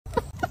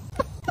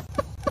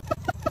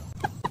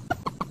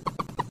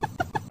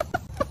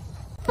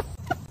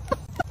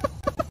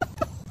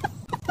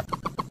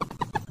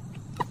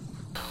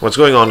What's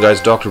going on,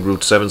 guys? Dr.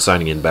 Brute7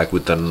 signing in, back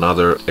with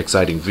another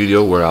exciting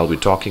video where I'll be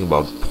talking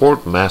about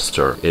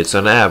Portmaster. It's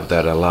an app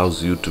that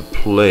allows you to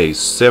play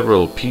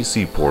several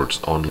PC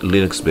ports on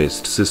Linux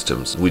based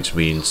systems, which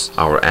means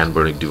our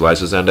Anbernic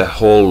devices and a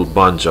whole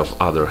bunch of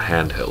other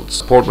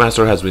handhelds.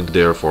 Portmaster has been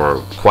there for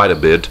quite a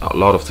bit. A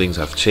lot of things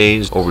have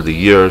changed over the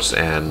years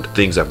and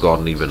things have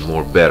gotten even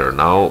more better.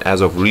 Now,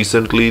 as of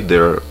recently,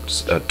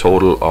 there's a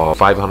total of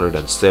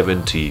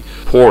 570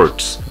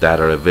 ports that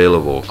are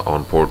available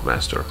on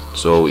Portmaster.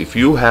 So if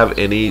you have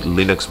any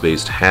Linux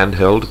based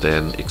handheld,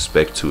 then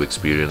expect to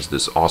experience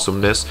this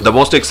awesomeness. The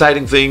most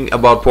exciting thing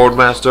about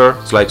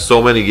Portmaster is like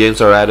so many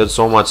games are added,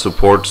 so much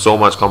support, so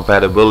much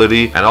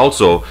compatibility, and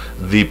also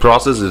the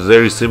process is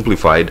very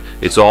simplified.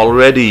 It's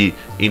already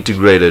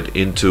integrated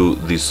into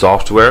the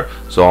software,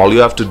 so all you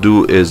have to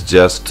do is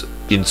just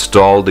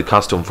install the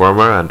custom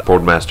firmware and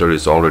Portmaster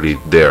is already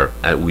there,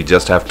 and we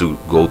just have to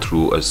go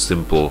through a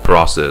simple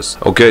process.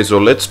 Okay, so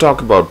let's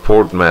talk about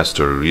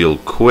Portmaster real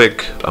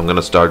quick. I'm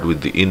gonna start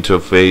with the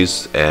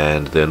interface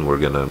and then we're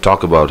gonna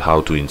talk about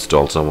how to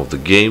install some of the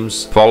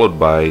games, followed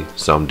by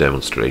some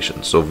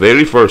demonstrations. So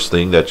very first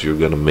thing that you're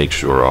gonna make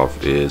sure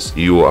of is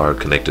you are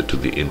connected to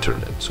the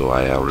internet. So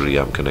I already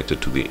am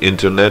connected to the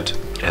internet,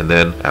 and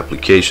then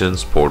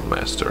applications,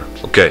 Portmaster.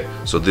 Okay,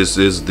 so this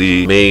is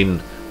the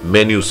main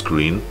menu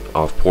screen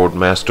of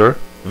Portmaster.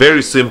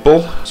 Very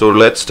simple. So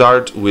let's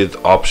start with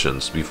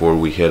options before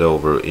we head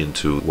over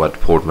into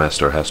what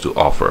Portmaster has to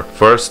offer.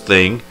 First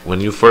thing, when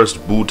you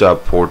first boot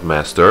up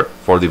Portmaster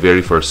for the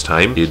very first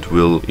time, it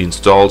will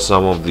install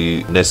some of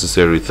the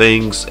necessary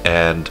things,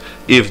 and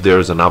if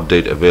there's an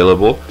update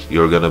available,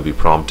 you're gonna be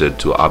prompted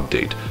to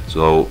update.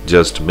 So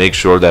just make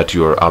sure that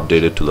you are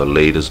updated to the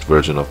latest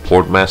version of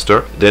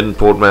Portmaster. Then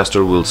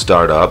Portmaster will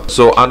start up.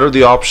 So under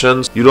the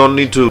options, you don't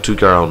need to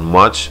tweak around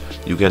much.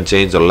 You can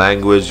change the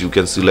language, you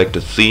can select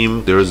a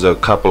theme. There's a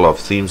couple of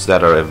themes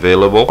that are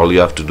available. All you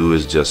have to do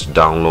is just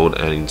download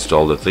and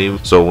install the theme.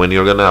 So when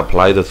you're gonna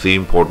apply the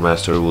theme,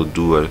 Portmaster will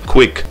do a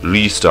quick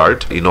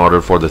restart in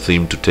order for the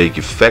theme to take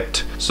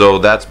effect. So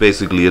that's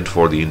basically it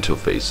for the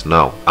interface.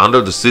 Now,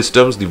 under the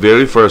systems, the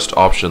very first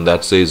option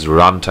that says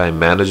Runtime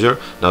Manager.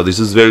 Now this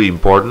is very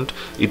important.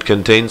 It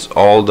contains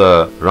all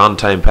the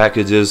runtime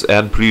packages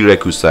and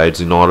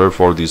prerequisites in order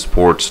for these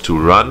ports to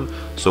run.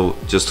 So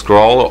just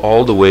scroll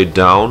all the way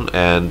down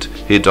and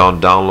hit on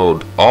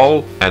download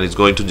all, and it's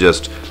going to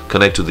just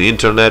connect to the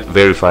internet,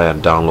 verify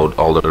and download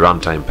all the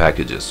runtime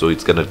packages. So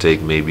it's gonna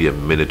take maybe a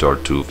minute or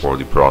two for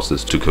the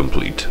process to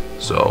complete.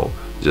 So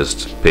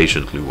just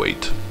patiently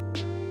wait.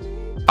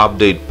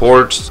 Update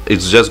ports.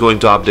 It's just going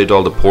to update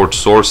all the port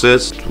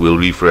sources. We'll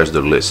refresh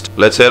the list.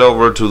 Let's head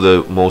over to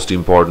the most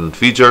important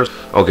features.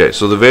 Okay,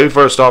 so the very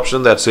first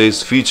option that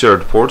says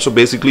featured ports. So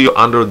basically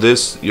under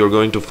this you're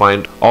going to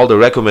find all the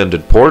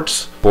recommended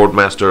ports.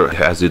 Portmaster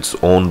has its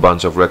own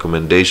bunch of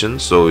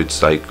recommendations, so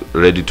it's like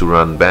ready to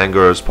run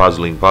bangers,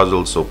 puzzling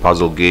puzzles, so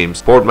puzzle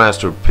games.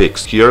 Portmaster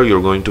picks. Here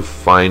you're going to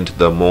find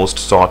the most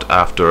sought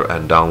after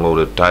and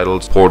downloaded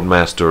titles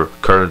Portmaster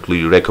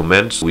currently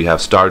recommends. We have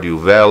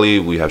Stardew Valley,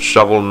 we have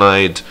Shovel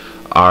Knight,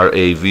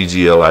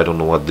 RAVGL, I don't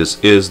know what this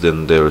is.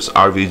 Then there's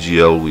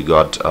RVGL, we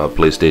got a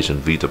PlayStation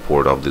Vita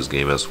port of this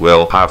game as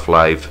well.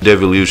 Half-Life,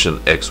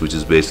 Devolution X, which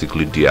is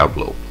basically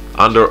Diablo.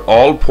 Under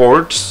all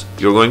ports,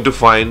 you're going to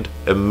find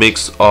a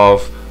mix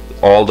of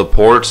all the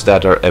ports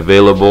that are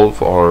available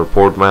for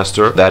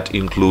Portmaster. That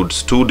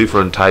includes two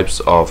different types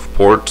of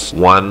ports.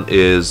 One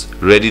is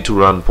ready to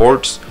run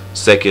ports.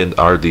 Second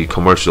are the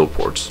commercial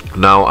ports.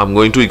 Now I'm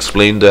going to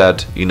explain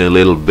that in a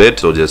little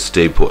bit, so just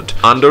stay put.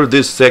 Under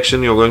this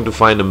section you're going to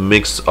find a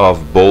mix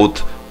of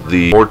both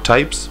the port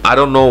types. I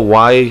don't know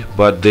why,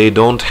 but they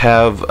don't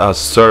have a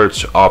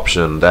search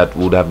option that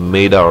would have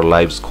made our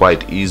lives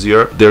quite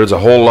easier. There's a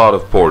whole lot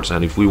of ports,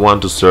 and if we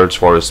want to search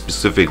for a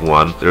specific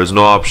one, there's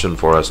no option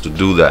for us to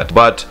do that.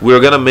 But we're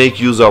gonna make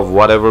use of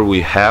whatever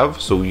we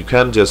have, so you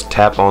can just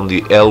tap on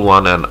the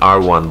L1 and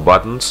R1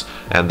 buttons,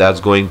 and that's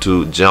going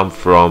to jump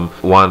from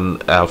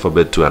one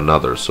alphabet to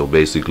another. So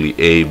basically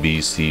A, B,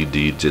 C,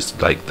 D,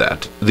 just like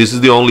that. This is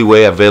the only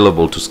way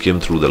available to skim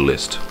through the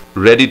list.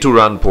 Ready to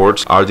run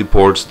ports are the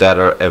ports that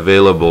are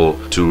available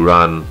to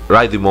run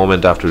right the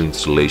moment after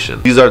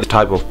installation. These are the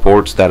type of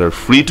ports that are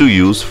free to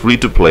use, free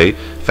to play,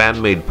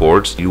 fan-made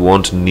ports. You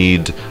won't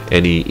need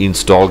any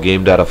install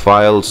game data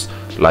files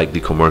like the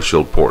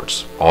commercial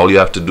ports. All you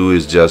have to do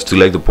is just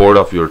select the port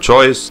of your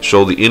choice,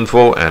 show the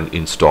info and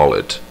install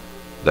it.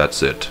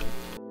 That's it.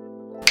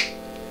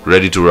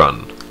 Ready to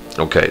run.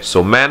 Okay,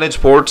 so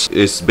manage ports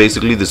is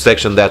basically the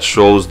section that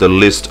shows the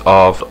list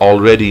of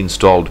already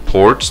installed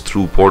ports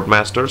through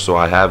Portmaster. So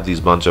I have these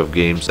bunch of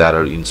games that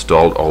are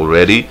installed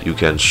already. You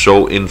can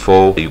show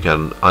info, you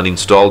can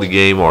uninstall the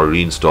game or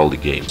reinstall the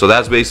game. So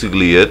that's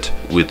basically it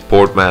with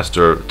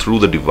Portmaster through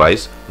the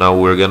device. Now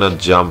we're gonna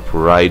jump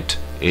right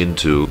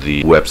into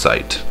the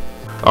website.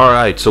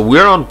 Alright, so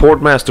we're on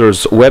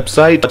Portmaster's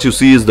website. What you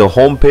see is the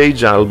home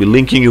page. I'll be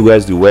linking you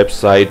guys the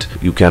website.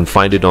 You can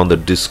find it on the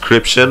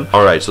description.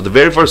 Alright, so the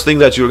very first thing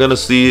that you're gonna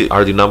see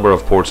are the number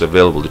of ports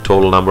available. The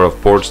total number of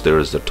ports, there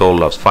is a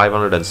total of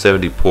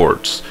 570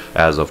 ports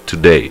as of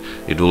today.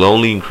 It will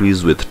only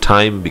increase with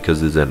time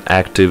because it's an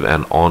active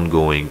and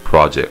ongoing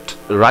project.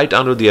 Right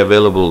under the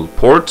available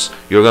ports,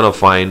 you're gonna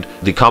find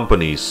the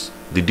companies,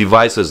 the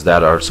devices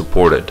that are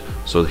supported.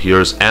 So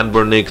here's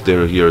Anbernic,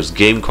 here's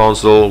Game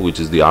Console, which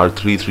is the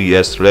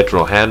R33xx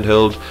Retro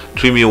Handheld,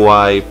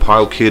 TrimUI,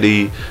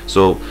 PowKitty.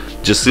 So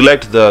just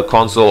select the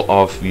console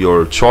of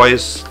your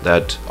choice,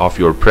 that of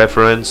your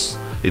preference.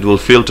 It will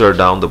filter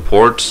down the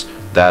ports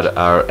that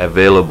are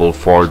available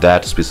for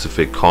that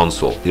specific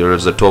console. Here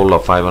is a total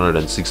of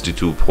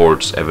 562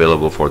 ports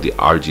available for the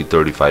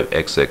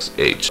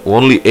RG35xx.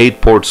 Only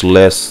 8 ports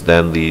less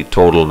than the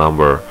total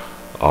number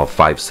of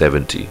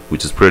 570,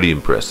 which is pretty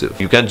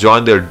impressive. You can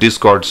join their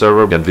Discord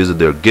server, you can visit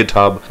their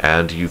GitHub,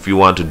 and if you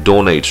want to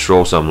donate,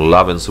 show some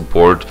love and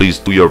support, please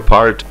do your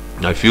part.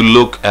 Now if you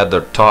look at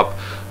the top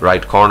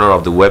right corner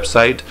of the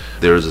website,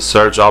 there is a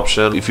search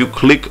option. If you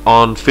click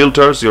on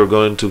filters, you're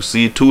going to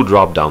see 2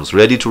 drop downs,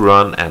 ready to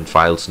run and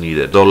files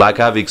needed. So like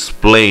I've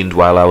explained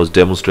while I was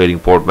demonstrating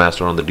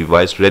Portmaster on the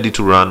device, ready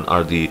to run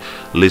are the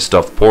list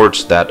of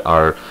ports that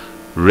are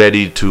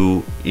ready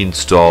to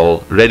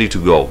install, ready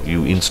to go.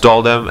 You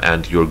install them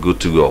and you're good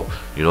to go.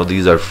 You know,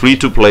 these are free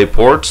to play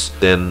ports,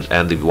 and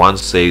the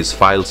ones says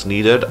files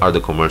needed are the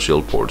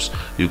commercial ports.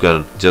 You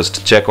can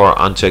just check or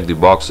uncheck the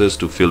boxes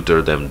to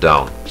filter them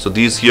down. So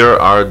these here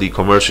are the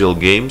commercial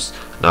games.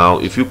 Now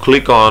if you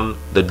click on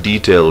the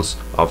details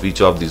of each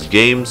of these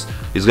games,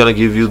 it's gonna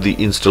give you the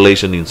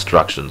installation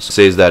instructions. It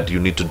says that you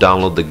need to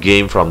download the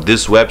game from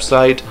this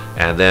website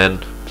and then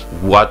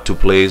what to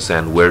place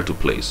and where to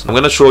place. I'm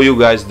gonna show you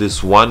guys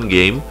this one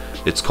game.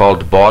 It's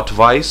called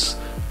Botvice.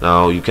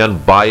 Now you can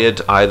buy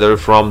it either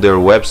from their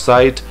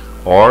website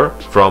or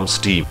from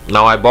Steam.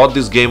 Now I bought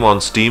this game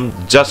on Steam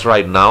just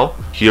right now.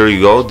 Here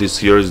you go, this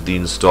here is the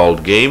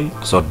installed game.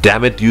 So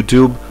damn it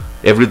YouTube,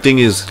 everything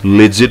is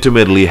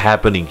legitimately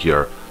happening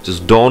here.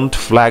 Just don't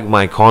flag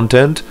my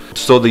content.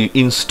 So the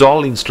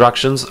install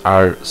instructions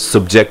are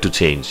subject to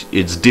change.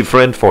 It's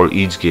different for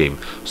each game.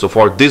 So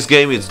for this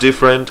game it's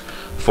different,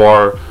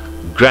 for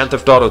Grand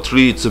Theft Auto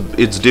 3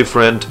 it's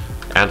different,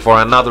 and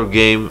for another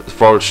game,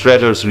 for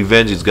Shredder's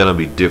Revenge, it's gonna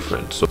be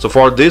different. So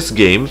for this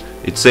game,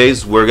 it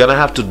says we're gonna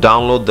have to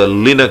download the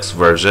Linux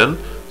version.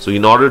 So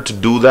in order to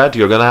do that,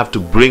 you're gonna have to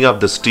bring up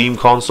the Steam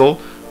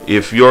console.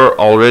 If you're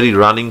already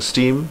running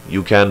Steam,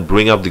 you can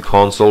bring up the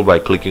console by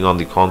clicking on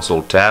the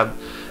console tab,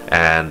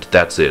 and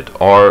that's it.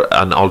 Or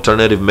an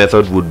alternative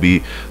method would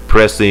be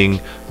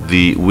pressing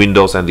the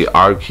Windows and the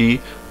R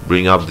key,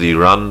 bring up the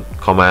run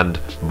command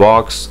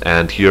box,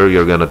 and here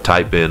you're gonna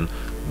type in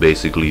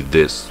basically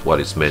this, what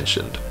is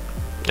mentioned,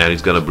 and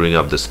it's gonna bring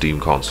up the Steam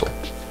console.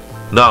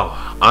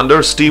 Now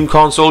under Steam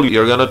console,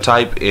 you're gonna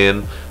type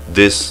in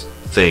this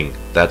thing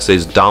that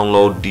says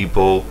download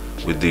depot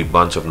with the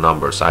bunch of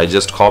numbers. I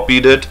just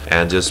copied it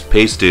and just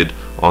pasted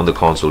on the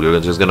console. You're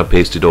just gonna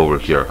paste it over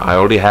here. I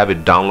already have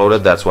it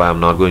downloaded, that's why I'm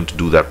not going to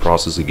do that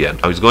process again.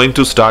 I was going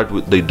to start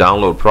with the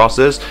download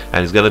process,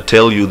 and it's gonna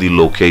tell you the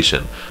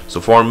location.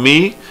 So for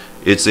me,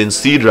 it's in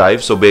C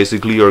drive. So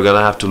basically you're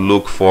gonna have to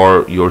look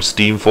for your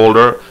Steam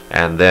folder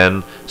and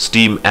then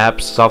Steam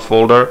apps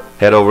subfolder,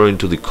 head over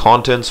into the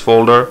contents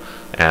folder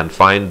and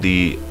find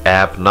the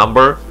app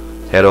number,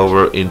 head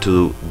over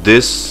into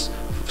this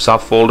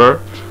subfolder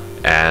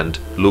and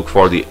look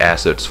for the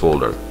assets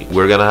folder.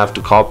 We're gonna have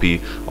to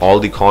copy all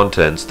the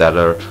contents that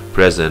are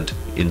present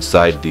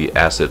inside the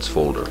assets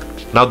folder.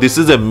 Now this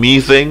is a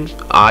me thing.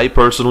 I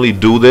personally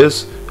do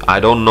this. I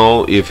don't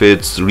know if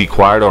it's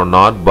required or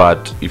not,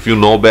 but if you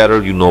know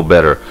better, you know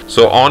better.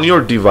 So on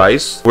your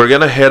device, we're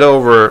gonna head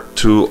over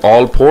to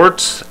all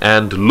ports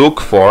and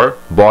look for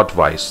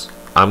Botvice.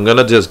 I'm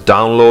gonna just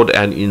download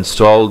and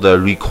install the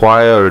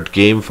required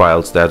game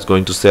files that's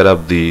going to set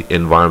up the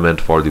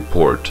environment for the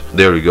port.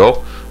 There we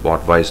go,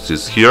 Botvice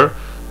is here.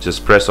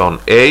 Just press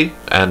on A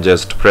and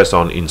just press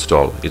on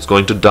install. It's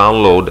going to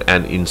download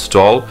and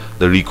install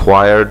the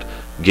required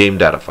game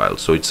data file.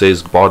 So it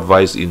says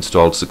Botvice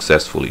installed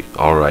successfully.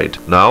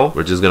 Alright, now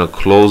we're just gonna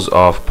close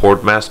off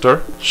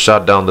Portmaster,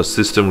 shut down the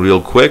system real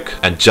quick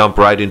and jump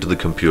right into the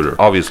computer,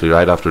 obviously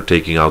right after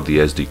taking out the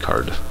SD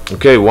card.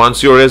 Okay,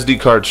 once your SD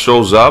card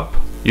shows up,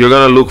 you're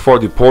gonna look for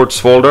the ports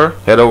folder,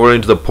 head over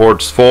into the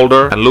ports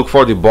folder and look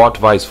for the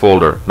Botvice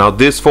folder. Now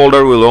this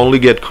folder will only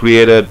get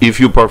created if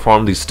you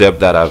perform the step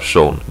that I've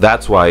shown.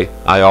 That's why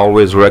I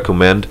always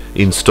recommend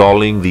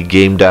installing the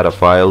game data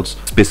files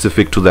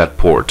specific to that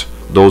port.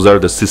 Those are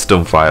the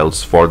system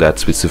files for that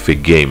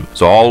specific game.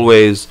 So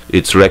always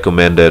it's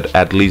recommended,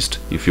 at least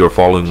if you're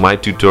following my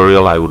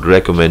tutorial, I would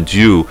recommend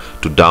you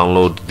to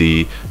download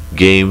the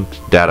game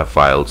data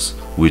files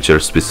which are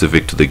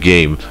specific to the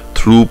game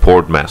through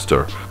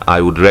Portmaster. I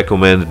would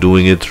recommend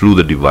doing it through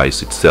the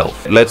device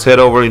itself. Let's head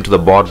over into the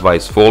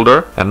Botvice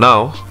folder and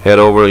now head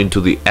over into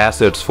the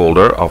assets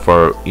folder of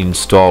our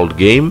installed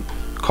game.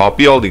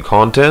 Copy all the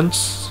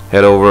contents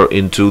head over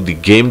into the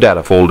game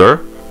data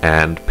folder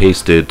and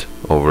paste it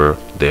over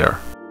there.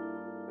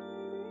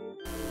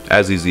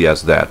 As easy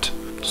as that.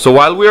 So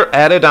while we're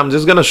at it, I'm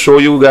just gonna show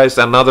you guys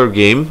another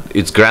game.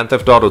 It's Grand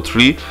Theft Auto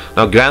 3.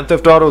 Now Grand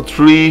Theft Auto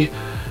 3,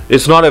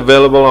 it's not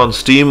available on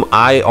Steam.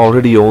 I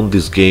already own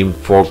this game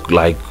for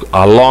like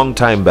a long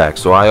time back,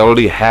 so I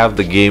already have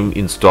the game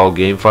installed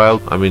game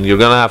file. I mean, you're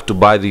gonna have to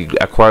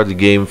acquire the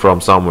game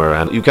from somewhere,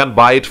 and you can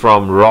buy it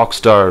from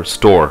Rockstar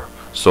store.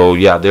 So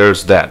yeah,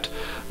 there's that.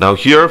 Now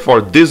here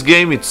for this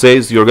game, it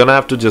says you're gonna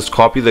have to just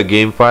copy the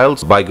game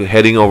files by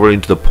heading over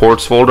into the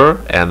ports folder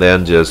and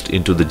then just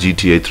into the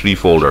GTA 3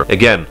 folder.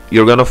 Again,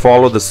 you're gonna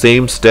follow the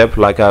same step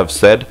like I've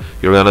said.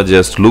 You're gonna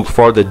just look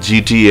for the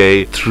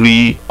GTA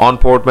 3 on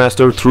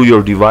Portmaster through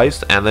your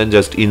device and then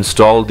just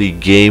install the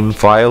game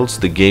files,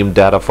 the game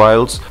data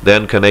files,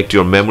 then connect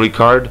your memory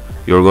card.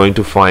 You're going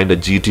to find a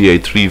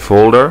GTA 3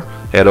 folder,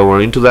 head over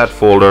into that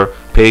folder,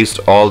 paste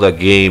all the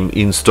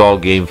install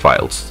game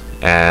files,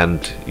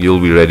 and you'll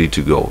be ready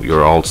to go.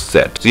 You're all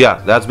set. So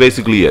yeah, that's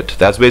basically it.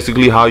 That's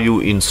basically how you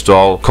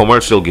install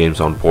commercial games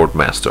on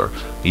Portmaster.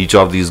 Each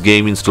of these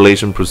game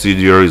installation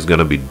procedure is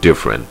gonna be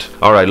different.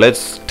 Alright,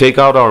 let's take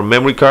out our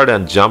memory card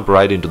and jump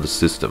right into the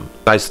system.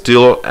 I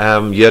still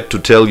am yet to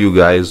tell you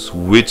guys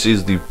which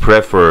is the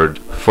preferred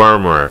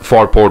firmware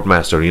for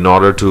Portmaster in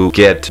order to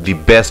get the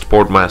best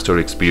Portmaster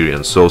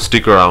experience, so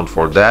stick around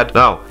for that.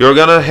 Now you're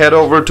gonna head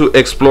over to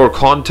explore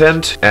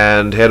content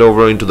and head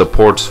over into the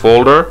ports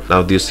folder.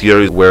 Now this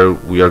here is where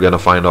we are gonna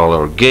find all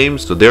our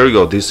games. So there you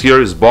go, this here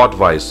is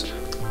Botvice.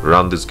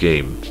 Run this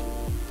game.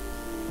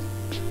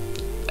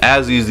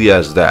 As easy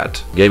as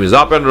that. Game is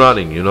up and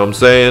running, you know what I'm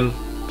saying?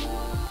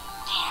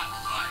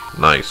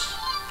 Nice.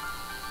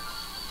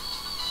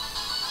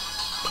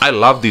 I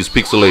love these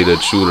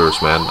pixelated shooters,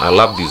 man. I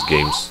love these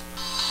games.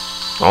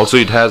 Also,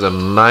 it has a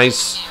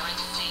nice,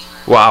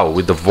 wow,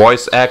 with the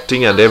voice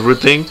acting and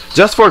everything,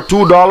 just for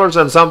 $2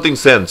 and something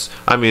cents.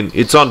 I mean,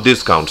 it's on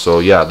discount, so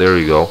yeah, there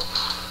you go.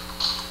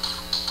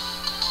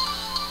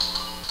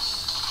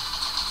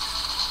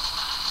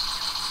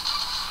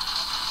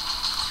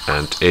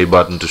 And A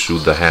button to shoot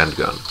the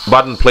handgun.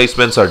 Button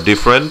placements are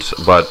different,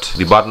 but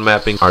the button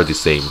mapping are the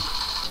same.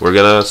 We're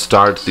gonna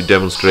start the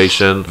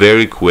demonstration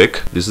very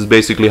quick. This is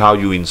basically how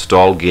you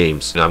install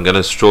games. I'm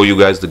gonna show you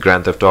guys the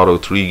Grand Theft Auto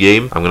 3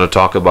 game. I'm gonna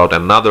talk about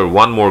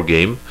one more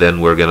game.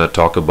 Then we're gonna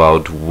talk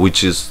about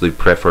which is the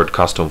preferred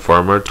custom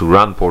firmware to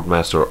run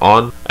Portmaster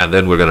on. And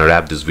then we're gonna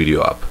wrap this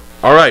video up.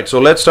 Alright, so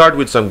let's start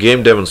with some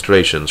game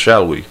demonstrations,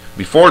 shall we?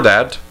 Before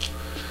that,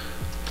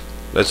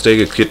 let's take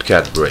a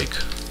KitKat break.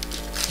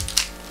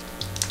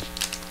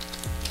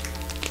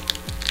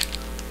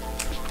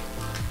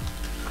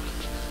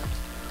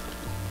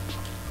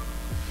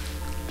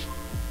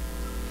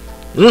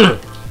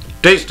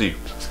 Tasty.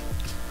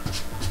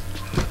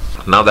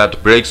 Now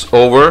that break's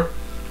over,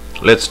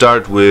 let's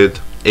start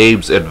with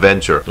Abe's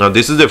Adventure. Now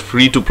this is a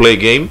free-to-play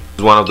game.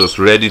 It's one of those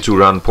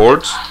ready-to-run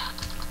ports.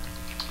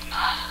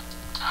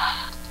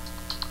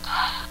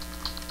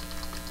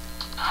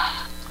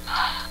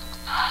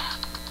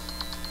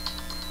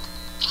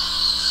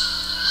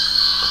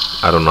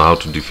 I don't know how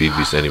to defeat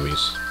these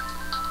enemies.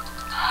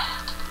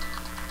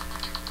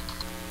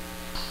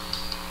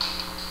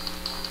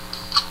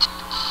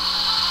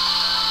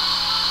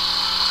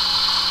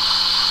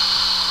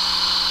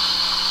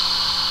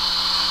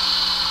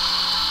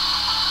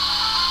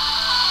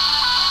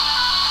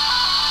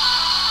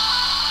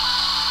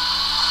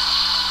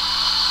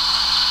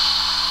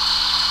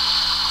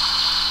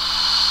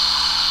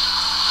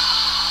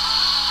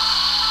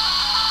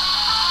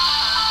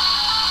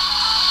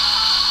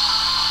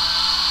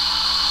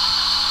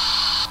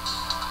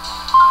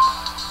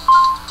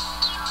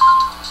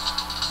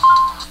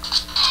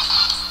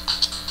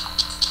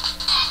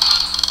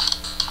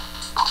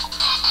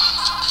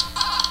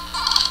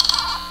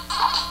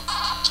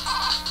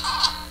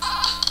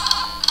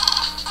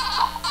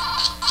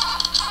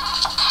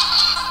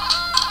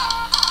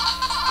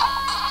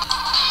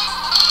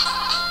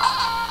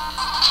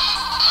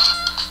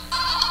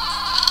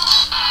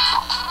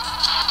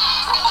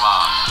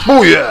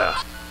 Oh yeah!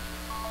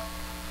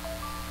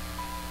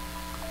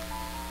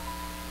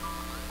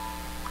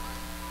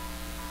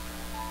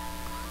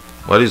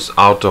 What is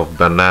out of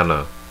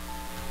banana?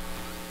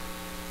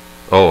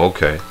 Oh,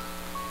 okay.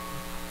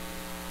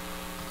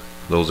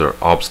 Those are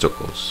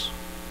obstacles.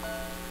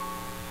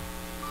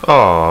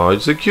 Oh,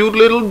 it's a cute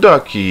little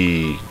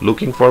ducky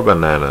looking for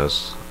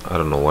bananas. I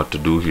don't know what to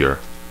do here.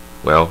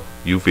 Well,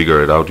 you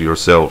figure it out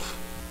yourself.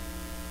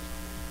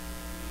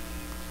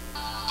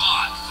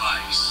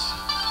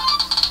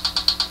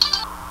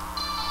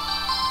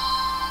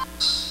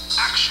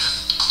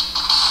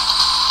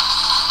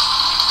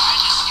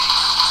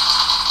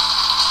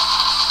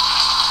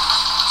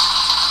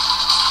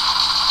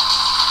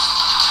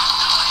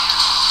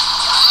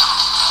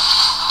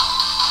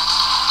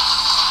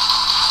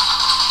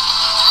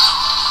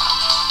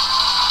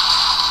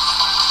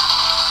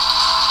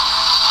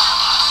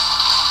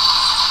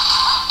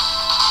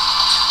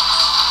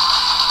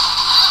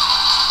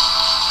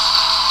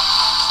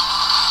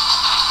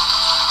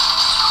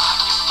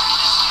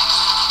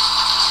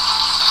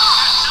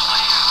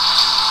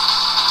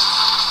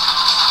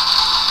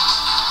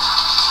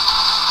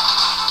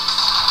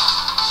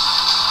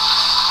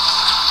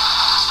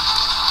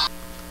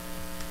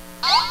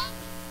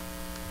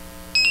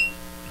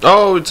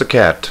 Oh, it's a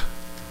cat.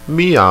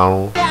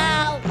 Meow.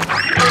 Meow,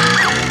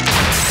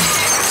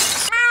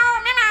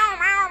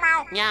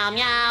 meow,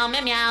 meow,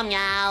 meow,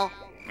 meow.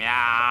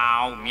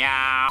 Meow,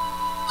 meow.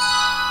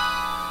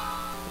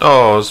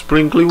 Oh,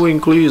 Sprinkly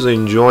Winkly is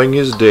enjoying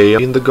his day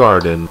in the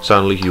garden.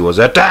 Suddenly he was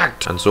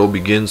attacked, and so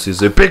begins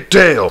his epic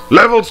tale.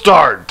 Level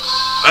start!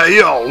 Hey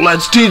yo,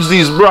 let's teach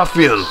these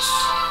ruffians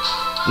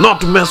not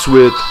to mess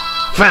with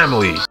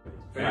family.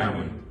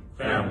 Family,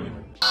 family.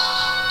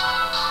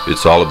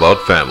 It's all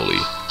about family.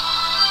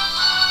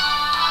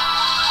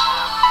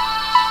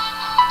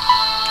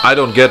 I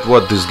don't get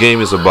what this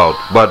game is about,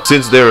 but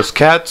since there's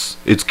cats,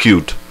 it's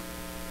cute.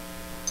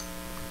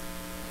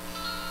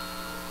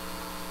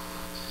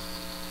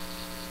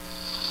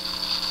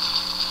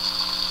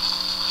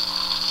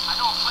 I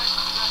know a place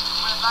where the guys can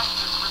wear night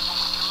district where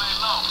we can lay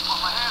low.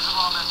 But my hands are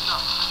all messed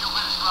up. You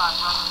better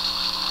drive, brother.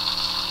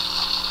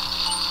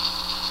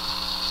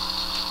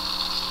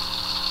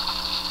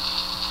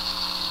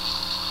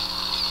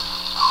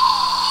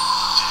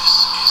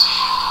 This is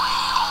Hit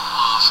Radio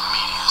Love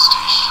Media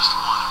Station. Just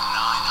one of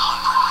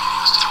 900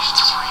 radio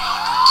stations,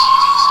 300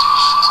 TV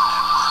stations,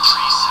 network, 3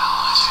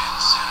 satellites, 10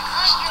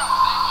 senators. Hit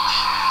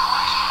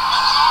Radio.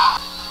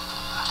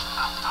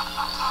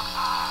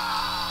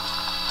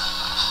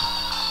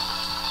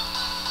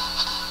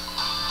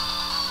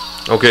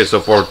 Okay,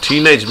 so for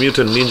Teenage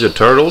Mutant Ninja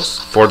Turtles,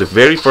 for the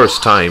very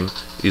first time,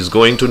 is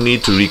going to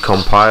need to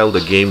recompile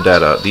the game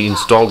data, the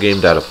install game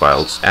data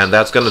files, and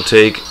that's going to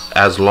take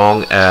as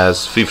long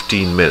as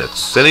 15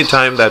 minutes.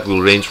 Anytime that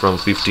will range from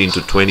 15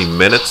 to 20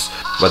 minutes,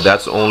 but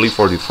that's only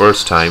for the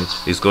first time.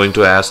 It's going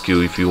to ask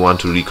you if you want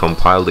to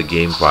recompile the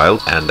game file,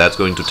 and that's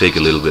going to take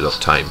a little bit of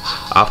time.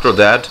 After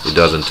that, it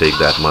doesn't take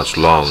that much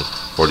long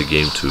for the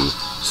game to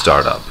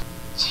start up.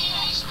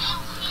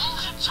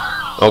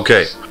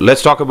 Okay,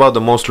 let's talk about the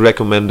most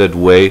recommended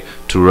way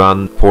to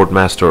run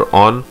Portmaster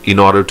on in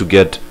order to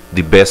get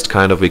the best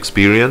kind of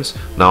experience.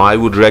 Now I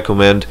would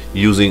recommend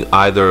using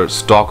either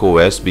stock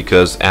OS,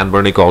 because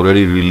Anbernic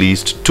already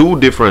released 2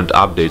 different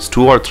updates,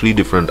 2 or 3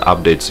 different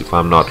updates if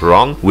I'm not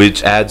wrong,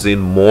 which adds in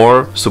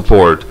more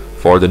support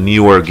for the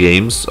newer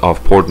games of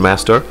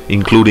Portmaster,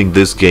 including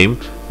this game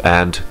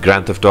and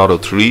Grand Theft Auto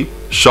 3.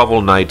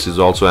 Shovel Knight is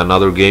also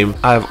another game.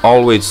 I've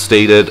always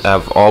stated,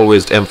 I've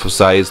always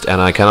emphasized, and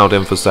I cannot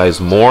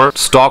emphasize more,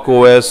 stock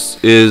OS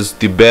is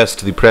the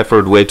best, the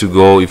preferred way to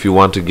go if you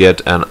want to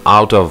get an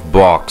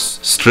out-of-box,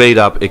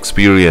 straight-up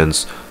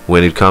experience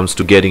when it comes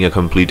to getting a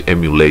complete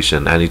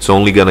emulation, and it's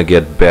only gonna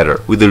get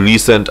better. With the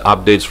recent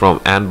updates from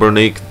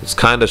Anbernic, it's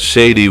kind of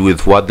shady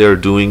with what they're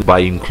doing by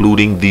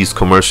including these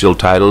commercial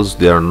titles.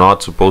 They are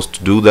not supposed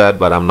to do that,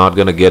 but I'm not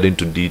gonna get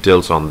into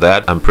details on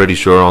that. I'm pretty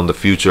sure on the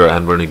future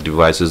Anbernic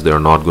devices they're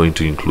not going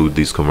to include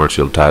these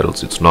commercial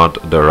titles. It's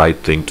not the right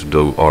thing to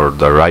do or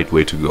the right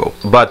way to go.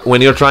 But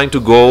when you're trying to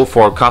go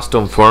for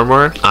custom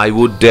firmware, I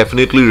would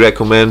definitely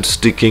recommend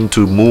sticking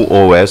to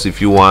MuOS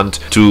if you want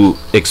to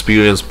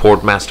experience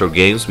Portmaster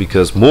games,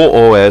 because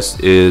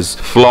MuOS is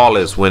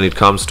flawless when it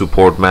comes to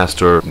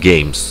Portmaster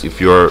games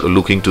if you're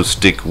looking to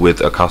stick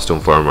with a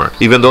custom firmware.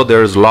 Even though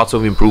there's lots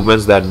of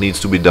improvements that needs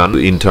to be done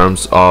in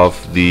terms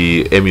of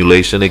the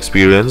emulation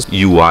experience,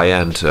 UI,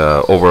 and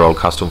overall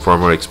custom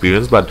firmware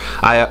experience, but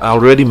I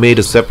already made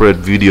a separate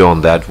video on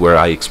that where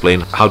I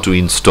explain how to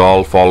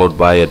install, followed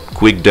by a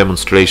quick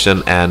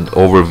demonstration and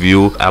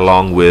overview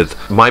along with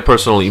my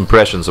personal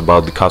impressions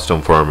about the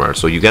custom firmware.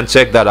 So you can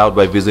check that out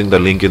by visiting the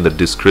link in the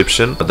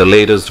description. The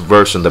latest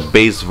version, the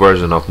base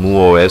version of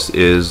MuOS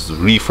is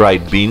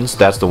refried beans.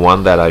 That's the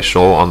one that I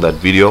show on that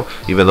video,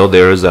 even though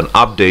there is an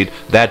update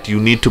that you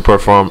need to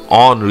perform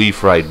on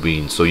refried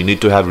beans. So you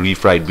need to have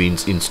refried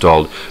beans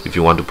installed if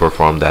you want to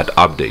perform that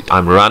update.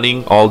 I'm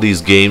running all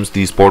these games,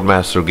 these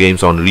Portmaster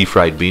games, on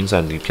refried beans,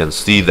 and you can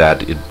see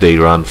that they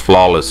run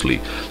flawlessly.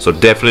 So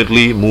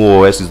definitely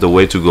MuOS is the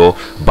way to go.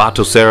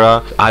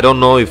 Batocera, I don't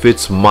know if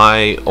it's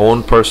my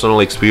own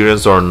personal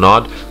experience or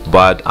not,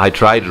 but I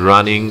tried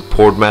running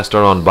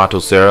Portmaster on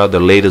Batocera,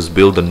 the latest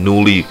build, the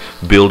newly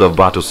build of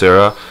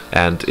Batocera,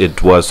 and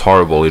it was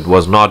horrible. It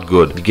was not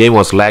good. The game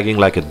was lagging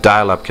like a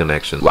dial-up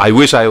connection. I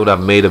wish I would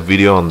have made a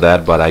video on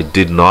that, but I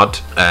did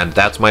not, and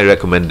that's my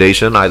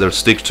recommendation. Either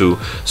stick to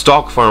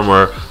stock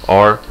firmware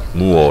or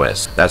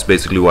MuOS. That's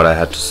basically what I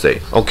had to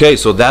say. Okay,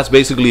 so that's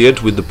basically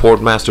it with the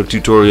Portmaster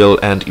tutorial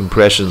and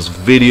impressions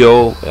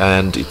video,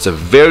 and it's a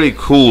very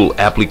cool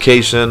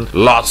application.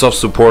 Lots of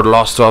support,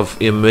 lots of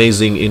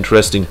amazing,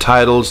 interesting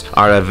titles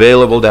are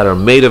available, that are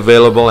made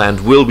available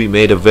and will be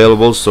made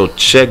available, so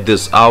check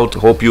this out.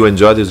 Hope you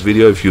enjoyed this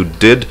video. If you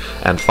did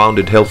and found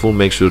it helpful,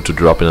 make sure to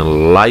drop in a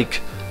like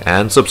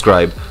and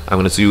subscribe. I'm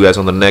gonna see you guys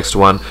on the next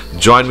one.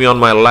 Join me on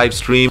my live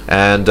stream,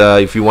 and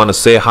if you want to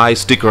say hi,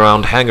 stick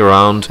around, hang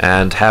around,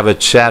 and have a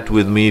chat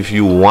with me if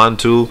you want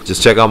to.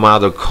 Just check out my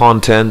other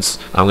contents.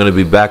 I'm gonna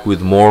be back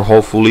with more,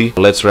 hopefully.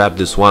 Let's wrap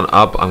this one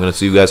up. I'm gonna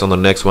see you guys on the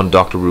next one.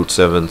 Dr. Root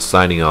 7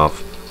 signing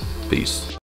off. Peace.